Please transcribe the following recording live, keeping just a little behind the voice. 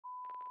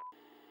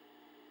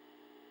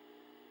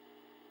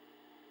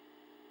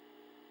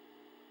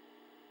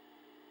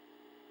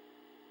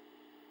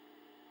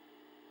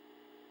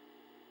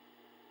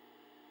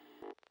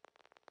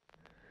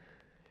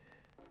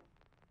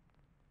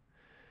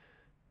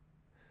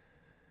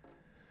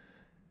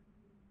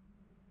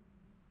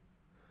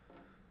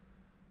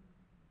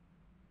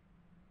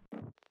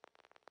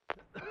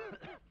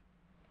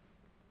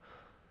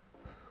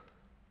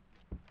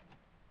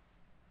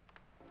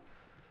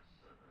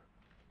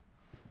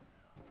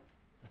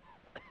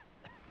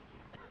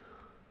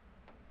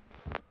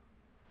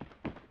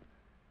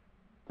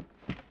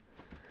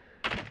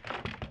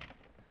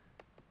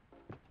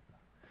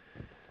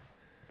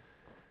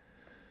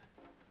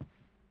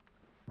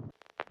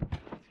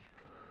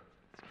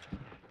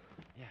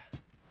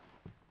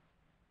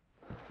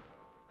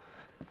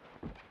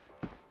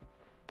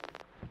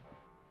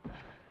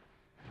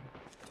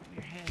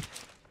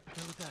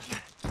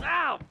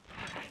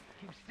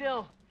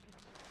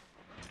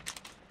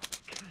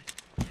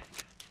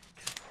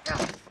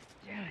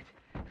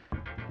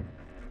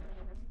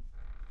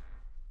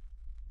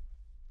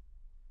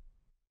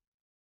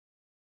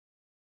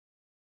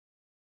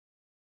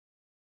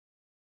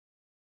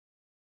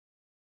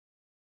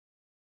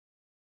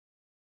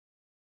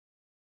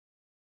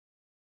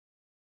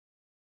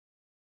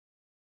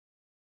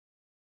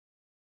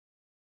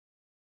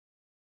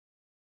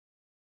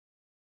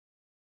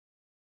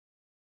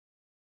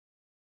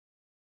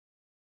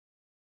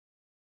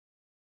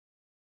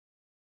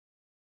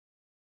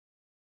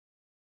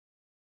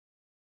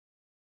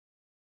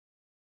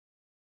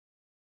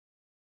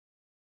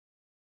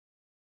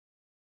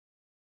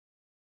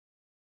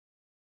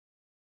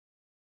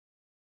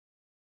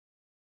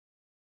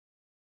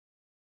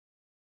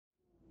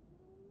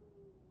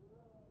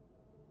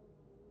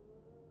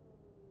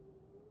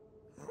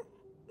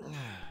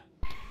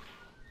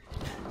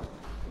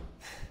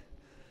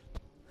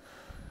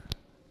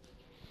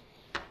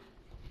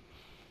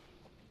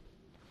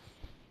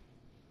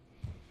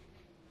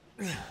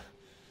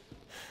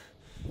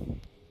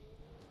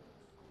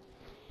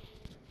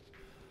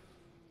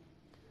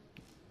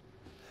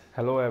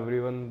Hello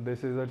everyone,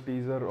 this is a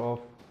teaser of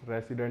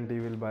Resident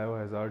Evil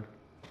Biohazard.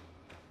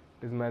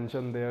 It is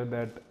mentioned there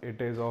that it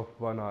is of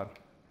 1 hour,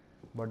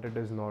 but it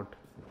is not,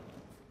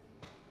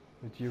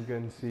 which you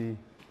can see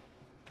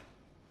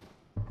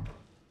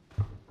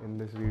in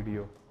this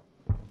video.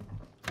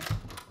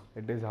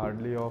 It is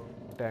hardly of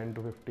 10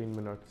 to 15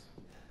 minutes.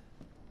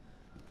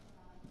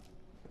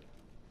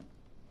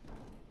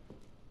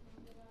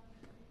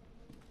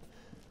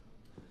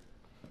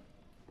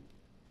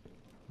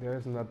 There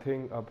is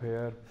nothing up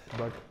here,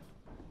 but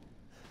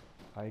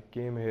I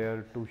came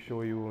here to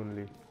show you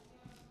only.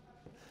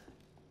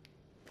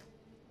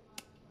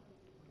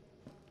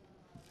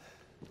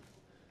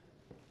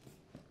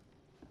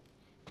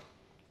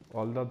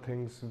 All the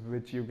things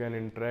which you can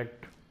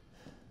interact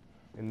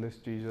in this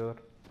teaser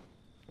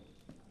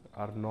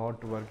are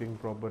not working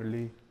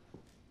properly,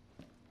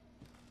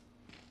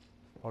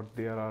 or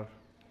there are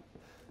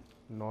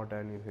not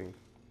anything.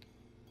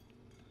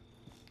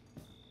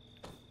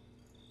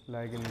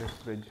 Like in this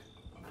fridge,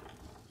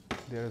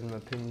 there is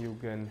nothing you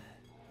can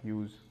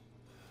use.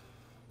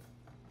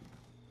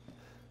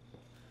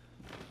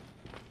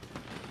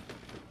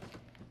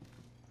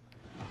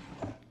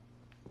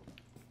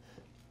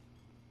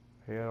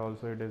 Here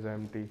also it is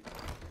empty.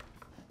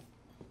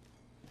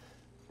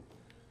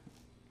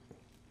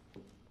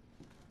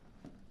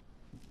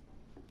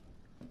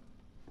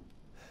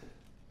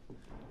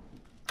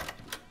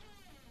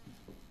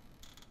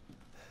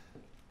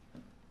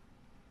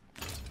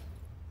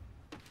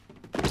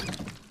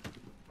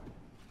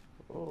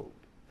 Oh,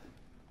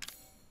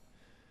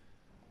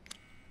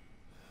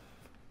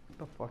 what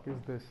the fuck is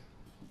this?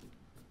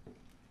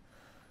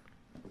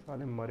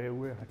 साले मरे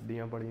हुए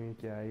हड्डियां पड़ी हुई,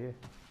 क्या है ये?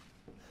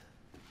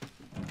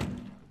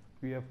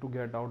 We have to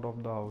get out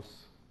of the house,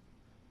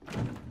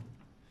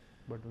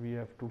 but we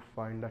have to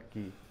find a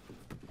key.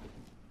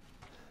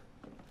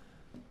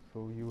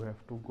 So you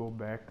have to go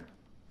back.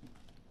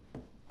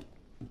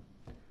 You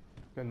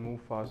can move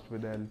fast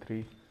with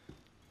L3.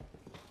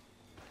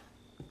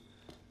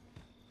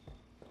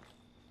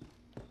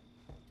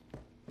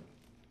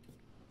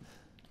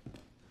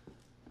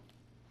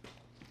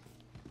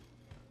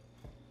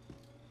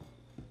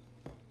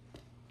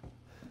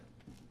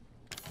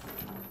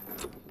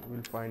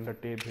 We'll find a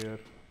tape here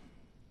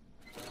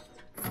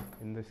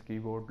in this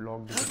keyboard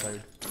locked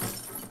inside.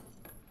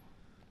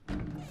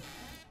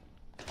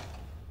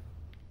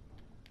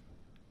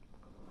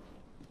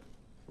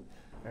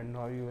 And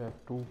now you have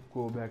to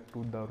go back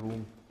to the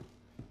room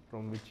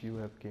from which you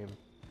have came.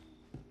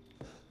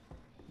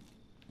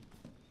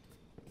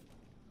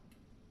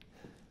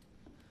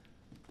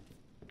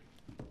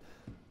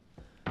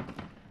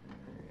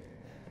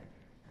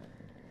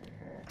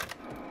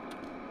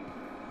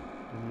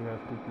 You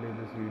have to play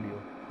this video.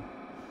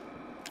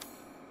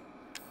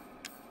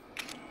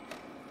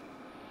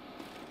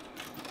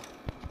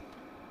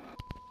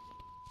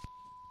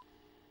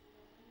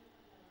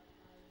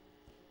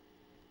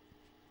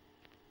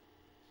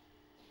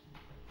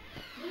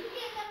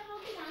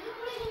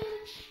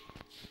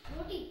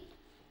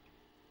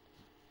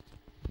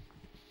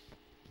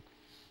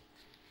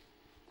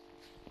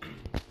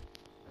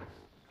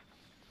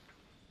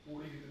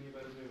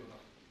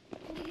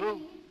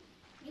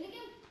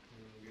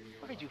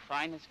 Where did you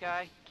find this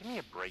guy? Give me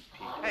a break,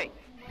 Pete. Hey,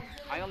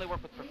 I only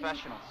work with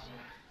professionals.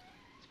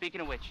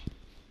 Speaking of which,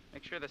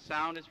 make sure the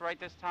sound is right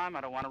this time.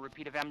 I don't want a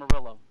repeat of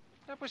Amarillo.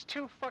 That was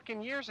 2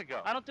 fucking years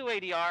ago. I don't do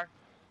ADR.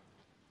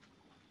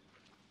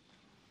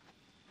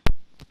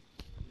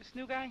 This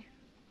new guy?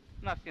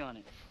 I'm not feeling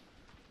it.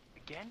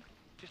 Again?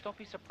 Just don't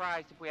be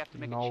surprised if we have to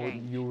make Now a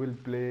change. you will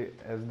play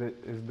as the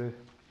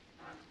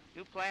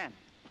New plan.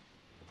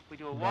 We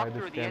do a By this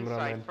walkthrough of the inside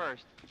cameraman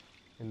first,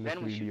 in this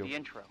then we video. shoot the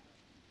intro.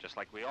 Just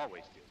like we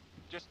always do.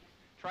 Just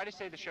try to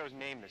say the show's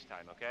name this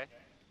time, okay?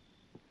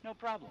 No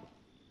problem.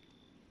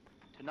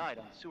 Tonight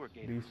on Sewer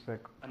Gators. These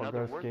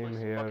Another fuckers came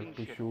worthless here fucking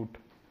to shit. shoot,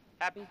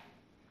 Happy?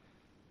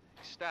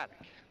 Ecstatic.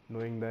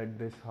 knowing that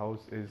this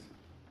house is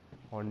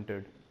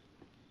haunted.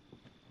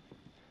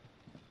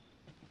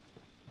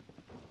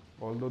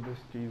 Although this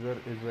teaser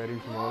is very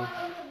small,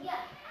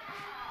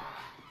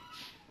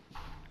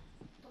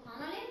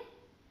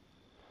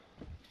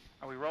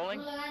 Are we rolling?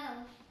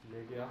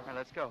 ले गया. All right,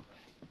 let's go.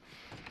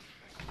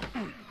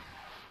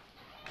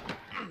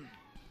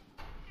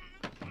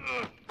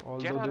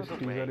 Although Get out this of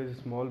the teaser way. is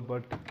small,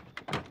 but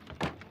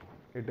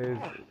it is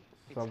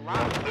It's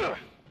somewhat loud.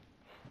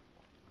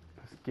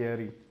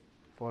 scary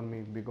for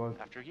me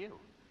After you.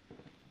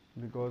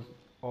 because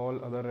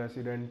all other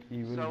Resident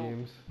Evil So,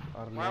 games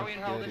are Why are not we in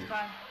hell scary. this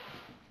time?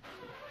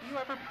 You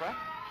ever prep?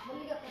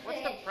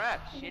 What's the prep?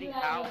 Shitty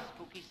house,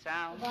 spooky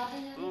sounds?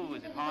 Ooh,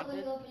 is it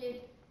haunted?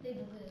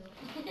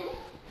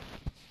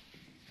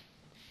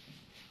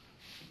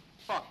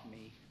 Fuck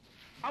me.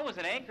 I was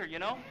an anchor, you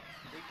know?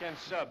 Weekend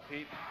sub,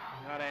 Pete.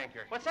 Not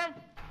anchor. What's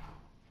that?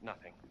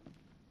 Nothing.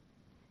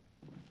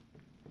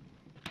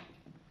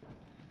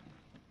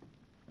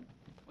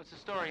 What's the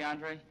story,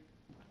 Andre?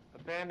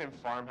 Abandoned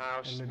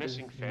farmhouse, And it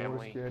missing is more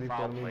family, scary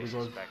foul for me play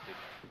because suspected.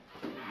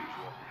 The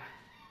usual.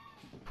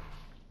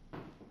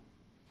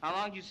 How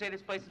long did you say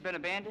this place has been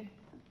abandoned?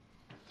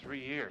 3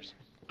 years.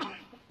 Clancy,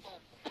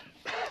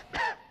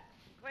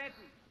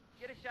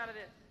 get a shot of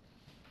this.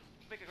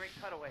 Let's make a great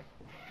cutaway.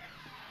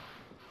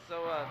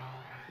 So,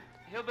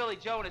 Hillbilly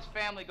Joe and his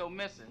family go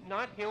missing.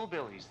 Not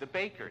hillbillies, the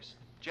Bakers.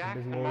 Jack It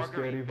is and more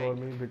Marguerite scary for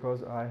Baker. me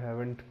because I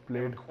haven't They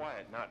were played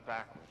quiet, not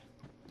backward.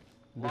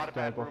 A this lot of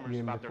bad type of rumors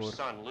game about their before.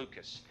 son,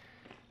 Lucas.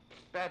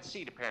 Bad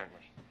seed, apparently.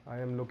 I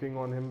am looking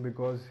on him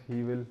because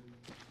he will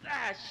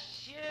Ah,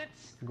 shit!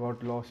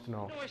 got lost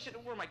now. I knew I should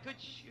have worn my good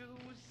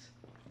shoes.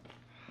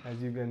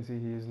 As you can see,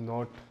 he is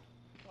not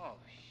Oh,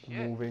 shit.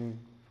 moving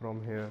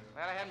from here.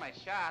 Glad I had my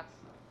shots.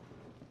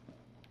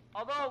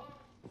 Although,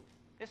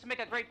 this would make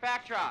a great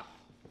backdrop.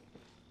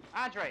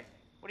 Andre,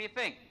 what do you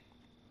think?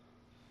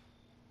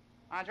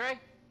 Andre?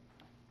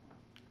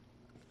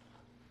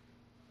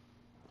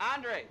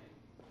 Andre!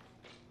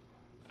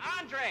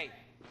 Andre!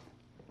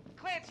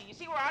 Clancy, you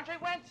see where Andre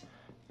went?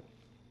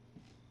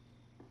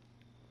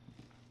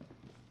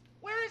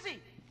 Where is he?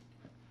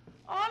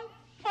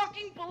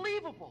 Unfucking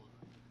believable.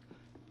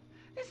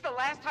 This is the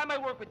last time I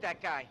work with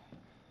that guy.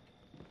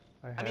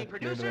 I I have mean, played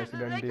producers,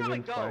 Resident they come Evil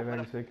and go, 5 but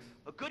and 6,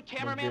 A good but they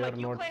cameraman are like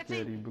you, not Clancy,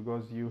 scary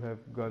because you have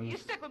guns you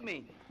stick with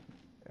me.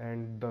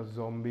 and the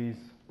zombies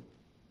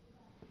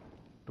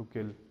to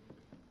kill.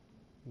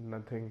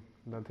 Nothing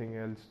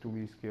else to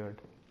be scared.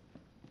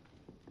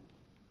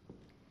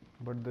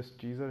 But this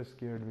teaser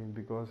scared me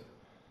because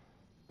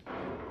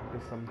it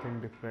is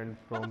something different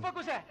What the from fuck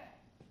was that?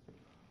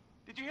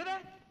 Did you hear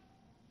that?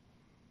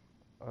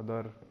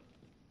 other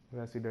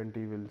Resident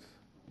Evils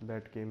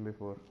that came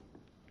before.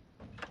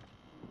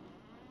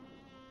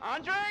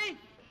 Andre?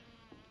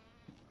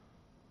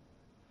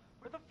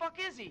 Where the fuck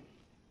is he?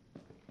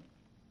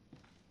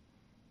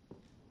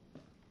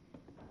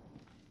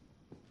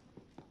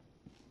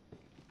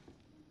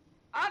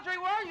 Andre,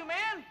 where are you,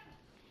 man?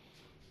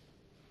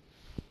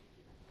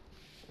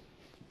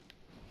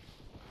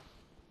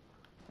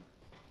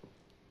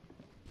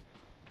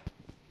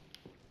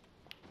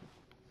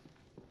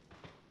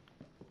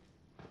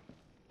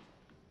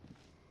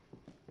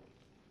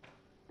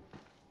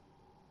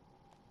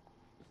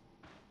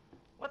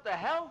 What the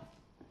hell?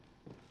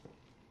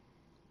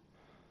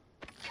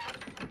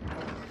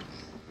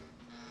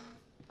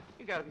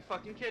 You gotta be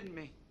fucking kidding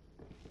me.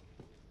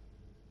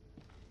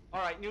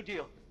 All right, new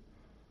deal.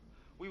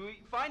 We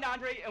find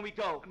Andre and we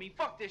go. I mean,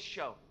 fuck this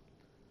show.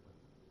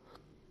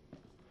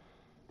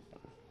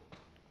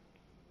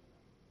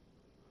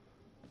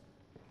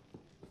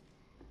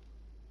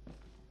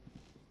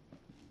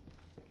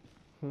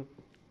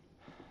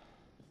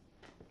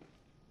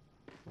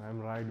 I'm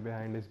right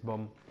behind his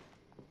bum.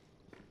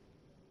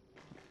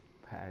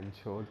 Hand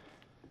showed.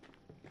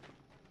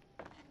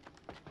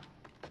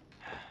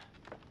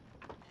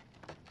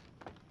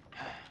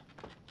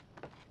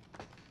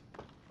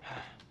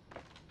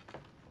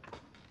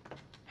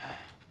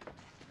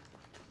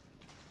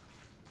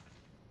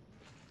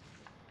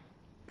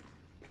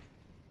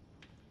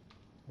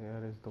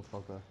 Here is the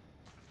fucker.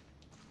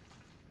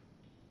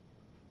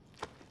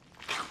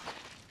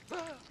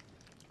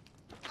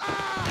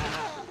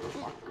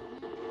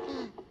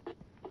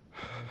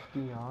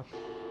 इसकी आँख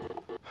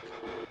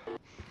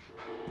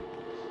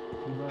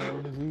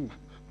जी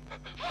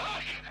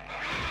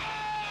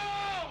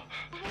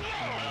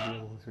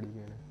भोसड़ी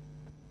के ने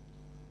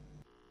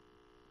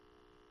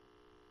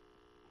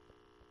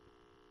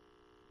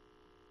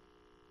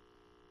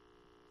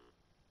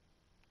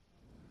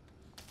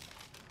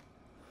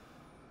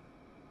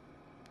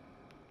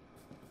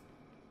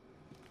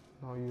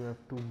Now you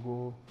have to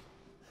go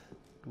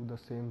to the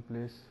same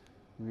place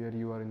where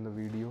you are in the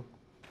video.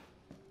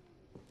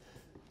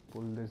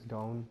 Pull this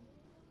down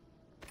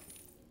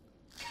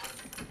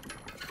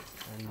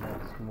and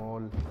that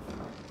small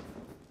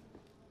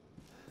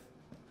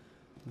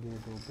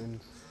gate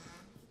opens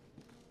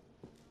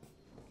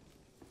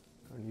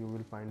and you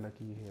will find a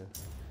key here.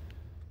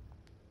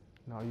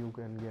 Now you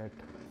can get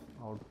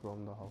out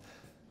from the house.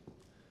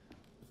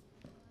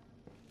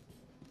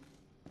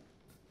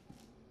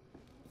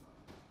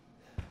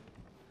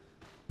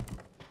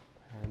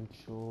 And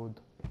शोध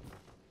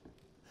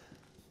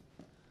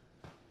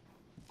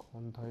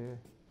कौन था ये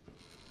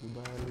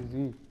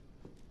जी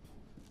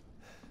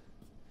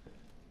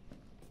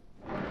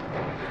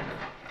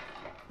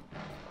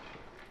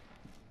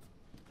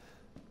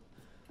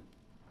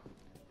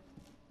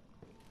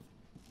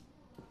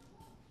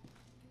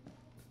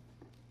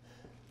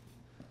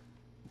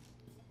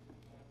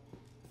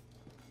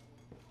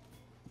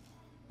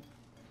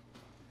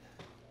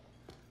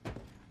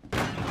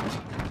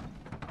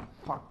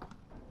fuck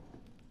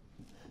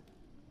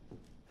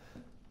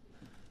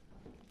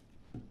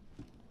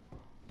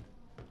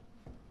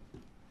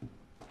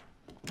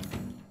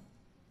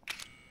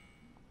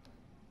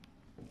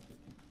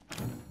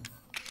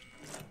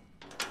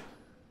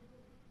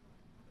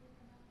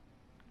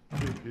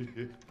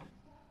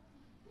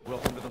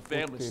Welcome to the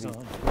family, Okay.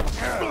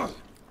 son.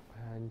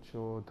 and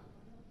showed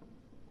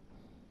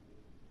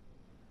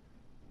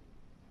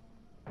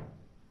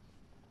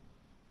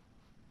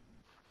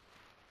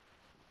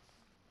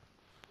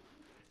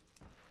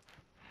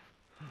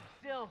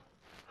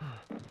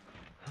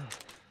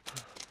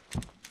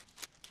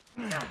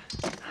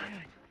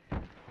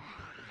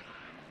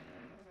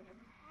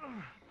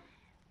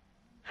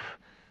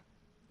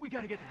We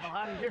gotta get the hell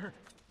out of here.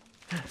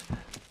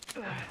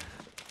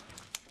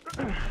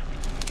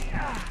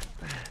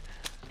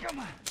 Come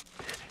on.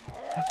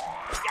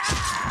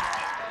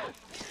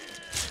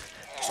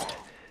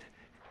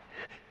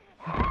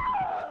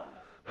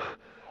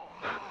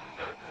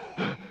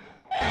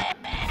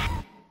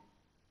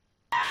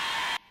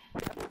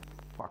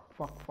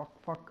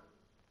 Fuck.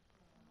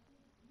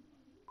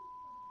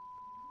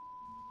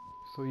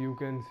 So you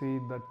can see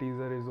the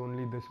teaser is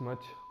only this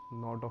much,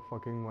 not a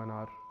fucking 1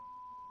 hour.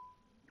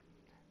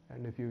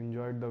 And if you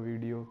enjoyed the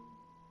video,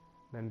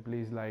 then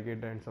please like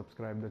it and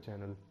subscribe the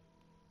channel.